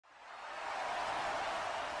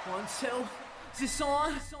1, 2, is this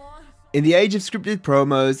on? In the age of scripted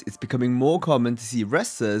promos, it's becoming more common to see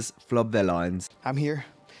wrestlers flub their lines. I'm here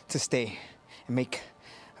to stay and make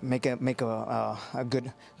a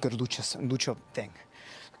good lucha thing.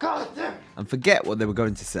 God damn. And forget what they were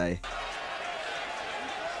going to say.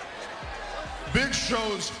 Big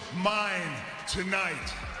Show's mine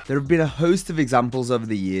tonight. There have been a host of examples over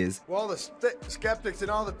the years. Well, the skeptics and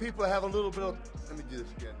all the people that have a little bit of... Let me do this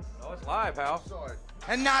again. Oh, it's live, pal. Sorry.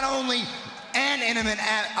 And not only an inanimate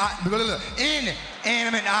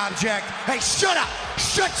object. Hey, shut up!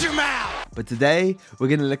 Shut your mouth! But today, we're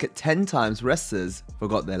going to look at 10 times wrestlers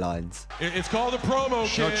forgot their lines. It's called a promo,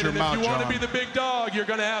 Shut kid, your and mouth, if you want to John. be the big dog, you're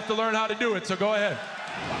going to have to learn how to do it, so go ahead.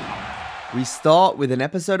 We start with an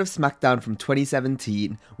episode of SmackDown from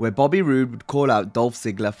 2017 where Bobby Roode would call out Dolph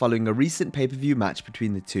Ziggler following a recent pay-per-view match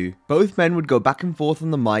between the two. Both men would go back and forth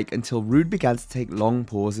on the mic until Roode began to take long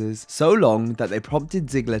pauses, so long that they prompted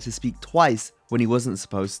Ziggler to speak twice when he wasn't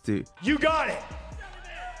supposed to. You got it!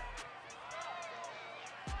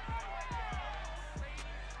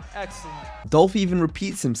 Excellent. Dolph even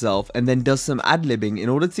repeats himself and then does some ad-libbing in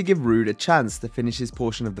order to give Roode a chance to finish his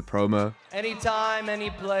portion of the promo. Anytime, any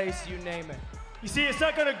place, you name it. You see, it's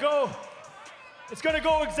not gonna go. It's gonna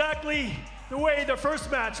go exactly the way the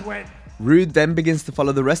first match went. Roode then begins to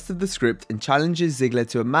follow the rest of the script and challenges Ziggler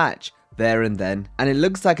to a match there and then, and it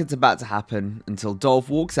looks like it's about to happen until Dolph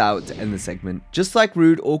walks out to end the segment. Just like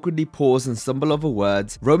Roode awkwardly pause and stumble over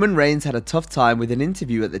words, Roman Reigns had a tough time with an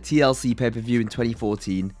interview at the TLC pay-per-view in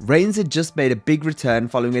 2014. Reigns had just made a big return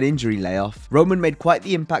following an injury layoff. Roman made quite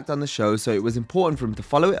the impact on the show, so it was important for him to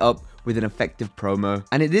follow it up with an effective promo.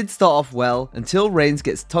 And it did start off well until Reigns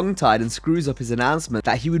gets tongue-tied and screws up his announcement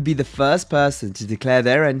that he would be the first person to declare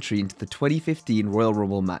their entry into the 2015 Royal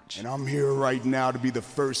Rumble match. And I'm here right now to be the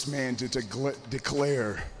first man to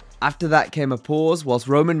declare. After that came a pause whilst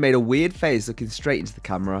Roman made a weird face looking straight into the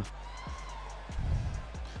camera.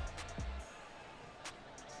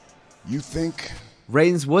 You think?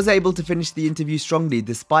 Reigns was able to finish the interview strongly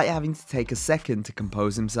despite having to take a second to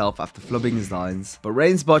compose himself after flubbing his lines. But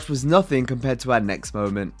Reigns' botch was nothing compared to our next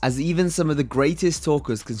moment, as even some of the greatest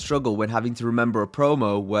talkers can struggle when having to remember a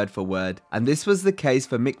promo word for word. And this was the case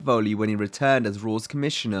for Mick Foley when he returned as Raw's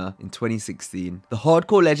commissioner in 2016. The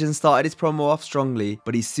hardcore legend started his promo off strongly,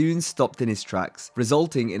 but he soon stopped in his tracks,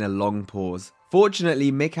 resulting in a long pause.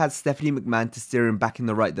 Fortunately, Mick had Stephanie McMahon to steer him back in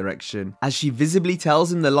the right direction, as she visibly tells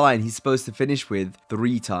him the line he's supposed to finish with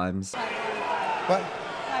 3 times. What?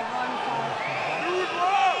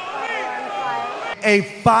 A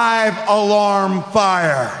 5-alarm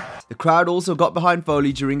fire. The crowd also got behind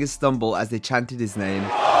Foley during his stumble as they chanted his name.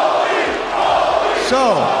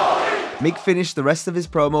 So, Mick finished the rest of his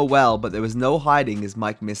promo well, but there was no hiding his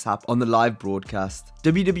mic mishap on the live broadcast.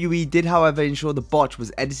 WWE did however ensure the botch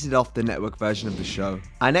was edited off the network version of the show.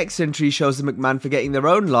 Our next entry shows the McMahon forgetting their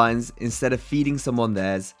own lines instead of feeding someone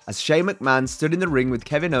theirs, as Shane McMahon stood in the ring with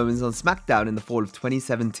Kevin Owens on SmackDown in the fall of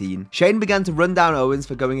 2017. Shane began to run down Owens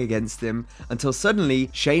for going against him, until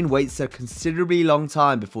suddenly Shane waits a considerably long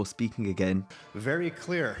time before speaking again. very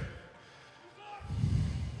clear.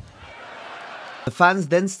 The fans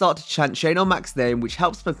then start to chant Shane O'Mac's name, which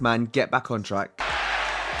helps McMahon get back on track.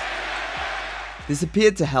 This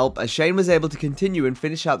appeared to help as Shane was able to continue and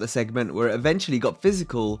finish out the segment where it eventually got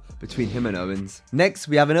physical between him and Owens. Next,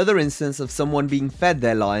 we have another instance of someone being fed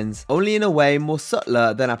their lines, only in a way more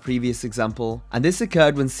subtler than our previous example. And this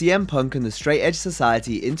occurred when CM Punk and the Straight Edge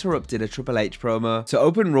Society interrupted a Triple H promo to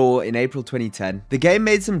open Raw in April 2010. The game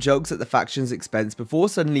made some jokes at the faction's expense before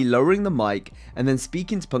suddenly lowering the mic and then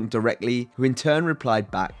speaking to Punk directly, who in turn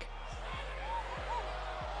replied back.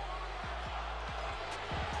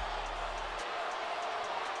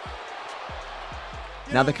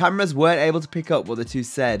 Now, the cameras weren't able to pick up what the two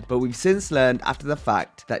said, but we've since learned after the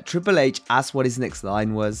fact that Triple H asked what his next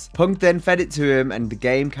line was. Punk then fed it to him and the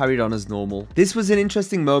game carried on as normal. This was an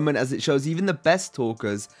interesting moment as it shows even the best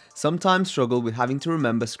talkers sometimes struggle with having to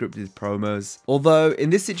remember scripted promos. Although, in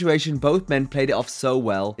this situation, both men played it off so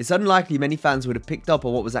well, it's unlikely many fans would have picked up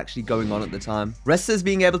on what was actually going on at the time. Wrestlers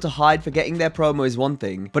being able to hide forgetting their promo is one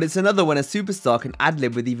thing, but it's another when a superstar can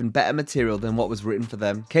ad-lib with even better material than what was written for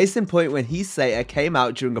them. Case in point when Heath Slater came out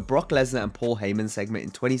during a Brock Lesnar and Paul Heyman segment in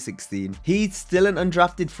 2016. Heath, still an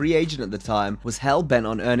undrafted free agent at the time, was hell-bent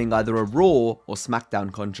on earning either a Raw or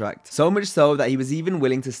SmackDown contract. So much so that he was even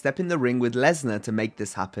willing to step in the ring with Lesnar to make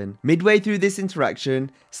this happen. Midway through this interaction,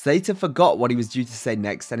 Slater forgot what he was due to say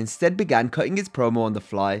next and instead began cutting his promo on the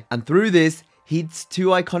fly. And through this, Heath's 2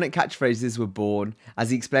 iconic catchphrases were born, as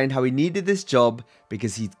he explained how he needed this job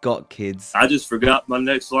because he'd got kids. I just forgot my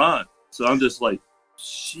next line. So I'm just like,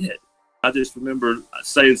 shit. I just remember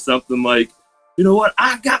saying something like, you know what,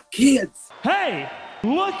 I got kids. Hey,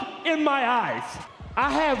 look in my eyes.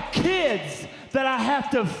 I have kids that I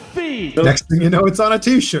have to feed. Next thing you know, it's on a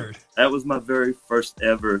t-shirt. That was my very first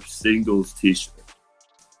ever singles t-shirt.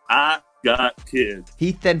 I got kids.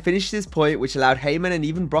 Heath then finished his point, which allowed Heyman and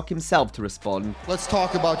even Brock himself to respond. Let's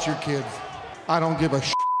talk about your kids. I don't give a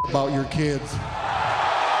about your kids.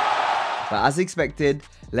 But as expected,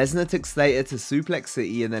 Lesnar took Slater to Suplex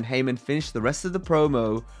City, and then Heyman finished the rest of the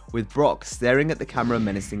promo with Brock staring at the camera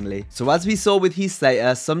menacingly. So as we saw with Heath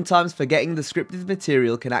Slater, sometimes forgetting the scripted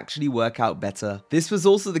material can actually work out better. This was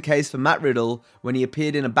also the case for Matt Riddle when he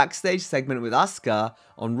appeared in a backstage segment with Asuka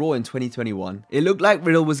on Raw in 2021. It looked like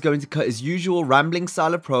Riddle was going to cut his usual rambling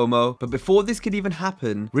style of promo, but before this could even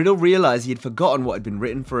happen, Riddle realized he had forgotten what had been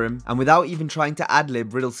written for him, and without even trying to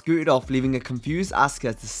ad-lib, Riddle scooted off, leaving a confused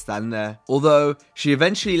Asuka to stand there. Although, she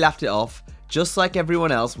eventually laughed it off, just like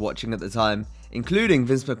everyone else watching at the time, including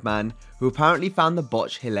Vince McMahon, who apparently found the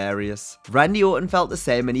botch hilarious. Randy Orton felt the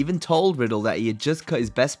same and even told Riddle that he had just cut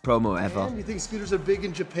his best promo ever. You think scooters are big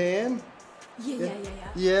in Japan? Yeah.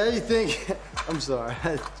 Yeah, you think? I'm sorry,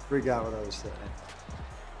 I forgot what I was saying.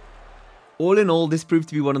 All in all, this proved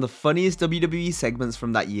to be one of the funniest WWE segments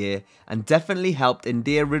from that year, and definitely helped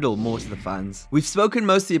endear Riddle more to the fans. We've spoken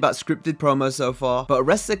mostly about scripted promos so far, but a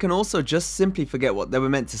wrestler can also just simply forget what they were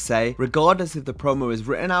meant to say, regardless if the promo is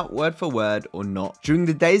written out word for word or not. During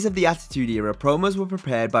the days of the Attitude Era, promos were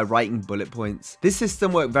prepared by writing bullet points. This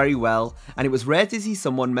system worked very well, and it was rare to see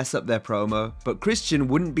someone mess up their promo, but Christian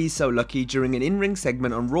wouldn't be so lucky during an in-ring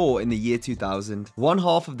segment on Raw in the year 2000. One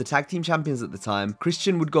half of the tag team champions at the time,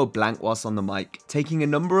 Christian would go blank whilst on the mic, taking a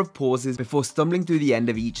number of pauses before stumbling through the end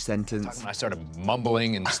of each sentence. I started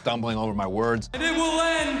mumbling and stumbling over my words. And it will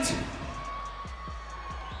end.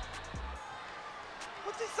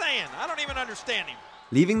 What's he saying? I don't even understand him.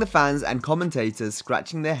 Leaving the fans and commentators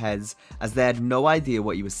scratching their heads as they had no idea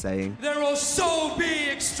what he was saying. There will so be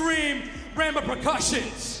extreme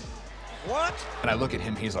repercussions. What? And I look at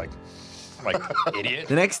him, he's like idiot.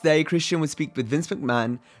 The next day, Christian would speak with Vince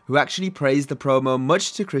McMahon, who actually praised the promo,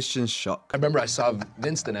 much to Christian's shock. I remember I saw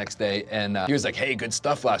Vince the next day, and he was like, hey, good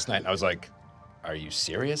stuff last night. And I was like, are you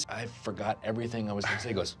serious? I forgot everything I was going to say.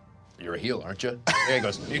 He goes, you're a heel, aren't you? Yeah, he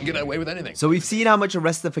goes, you can get away with anything. So we've seen how much a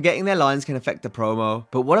wrestler forgetting their lines can affect the promo,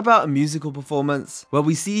 but what about a musical performance? Well,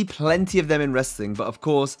 we see plenty of them in wrestling, but of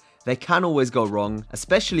course, they can always go wrong,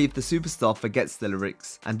 especially if the superstar forgets the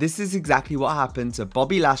lyrics. And this is exactly what happened to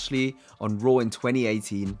Bobby Lashley on Raw in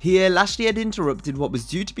 2018. Here, Lashley had interrupted what was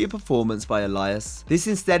due to be a performance by Elias. This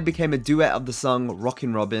instead became a duet of the song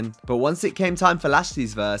Rockin' Robin, but once it came time for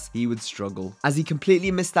Lashley's verse, he would struggle, as he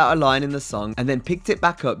completely missed out a line in the song and then picked it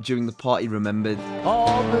back up during the part he remembered.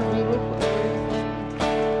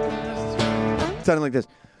 Sounding like this.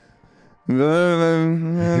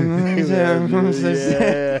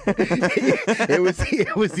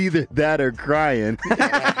 It was either that or crying.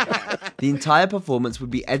 The entire performance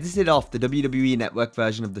would be edited off the WWE Network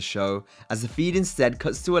version of the show, as the feed instead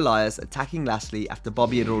cuts to Elias attacking Lashley after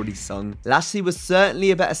Bobby had already sung. Lashley was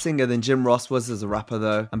certainly a better singer than Jim Ross was as a rapper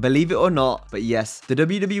though, and believe it or not, but yes, the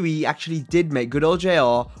WWE actually did make good old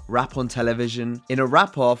JR rap on television, in a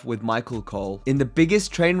rap-off with Michael Cole. In the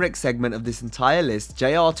biggest train wreck segment of this entire list,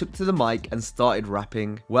 JR took to the mic and started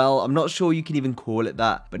rapping. Well, I'm not sure you can even call it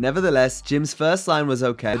that, but nevertheless, Jim's first line was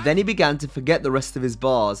okay, but then he began to forget the rest of his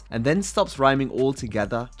bars, and then stops rhyming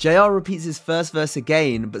altogether. JR repeats his first verse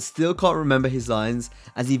again, but still can't remember his lines,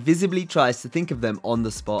 as he visibly tries to think of them on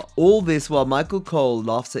the spot. All this while Michael Cole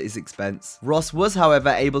laughs at his expense. Ross was, however,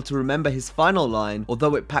 able to remember his final line,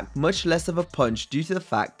 although it packed much less of a punch due to the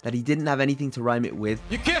fact that he didn't have anything to rhyme it with.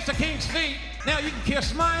 You kiss the king's feet, now you can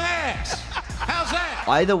kiss my ass. How's that?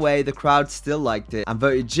 Either way, the crowd still liked it and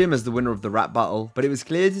voted Jim as the winner of the rap battle, but it was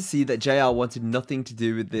clear to see that JR wanted nothing to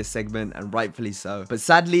do with this segment, and rightfully so. But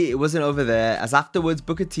sadly, it wasn't over there, as afterwards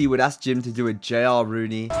Booker T would ask Jim to do a JR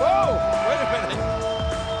Rooney. Whoa, wait a minute.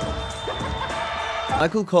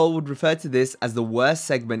 Michael Cole would refer to this as the worst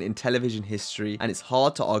segment in television history, and it's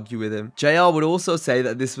hard to argue with him. JR would also say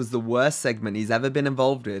that this was the worst segment he's ever been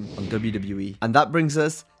involved in on WWE. And that brings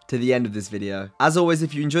us to the end of this video. As always,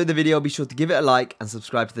 if you enjoyed the video, be sure to give it a like and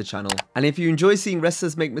subscribe to the channel. And if you enjoy seeing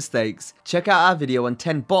wrestlers make mistakes, check out our video on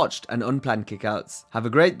 10 botched and unplanned kickouts. Have a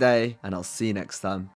great day, and I'll see you next time.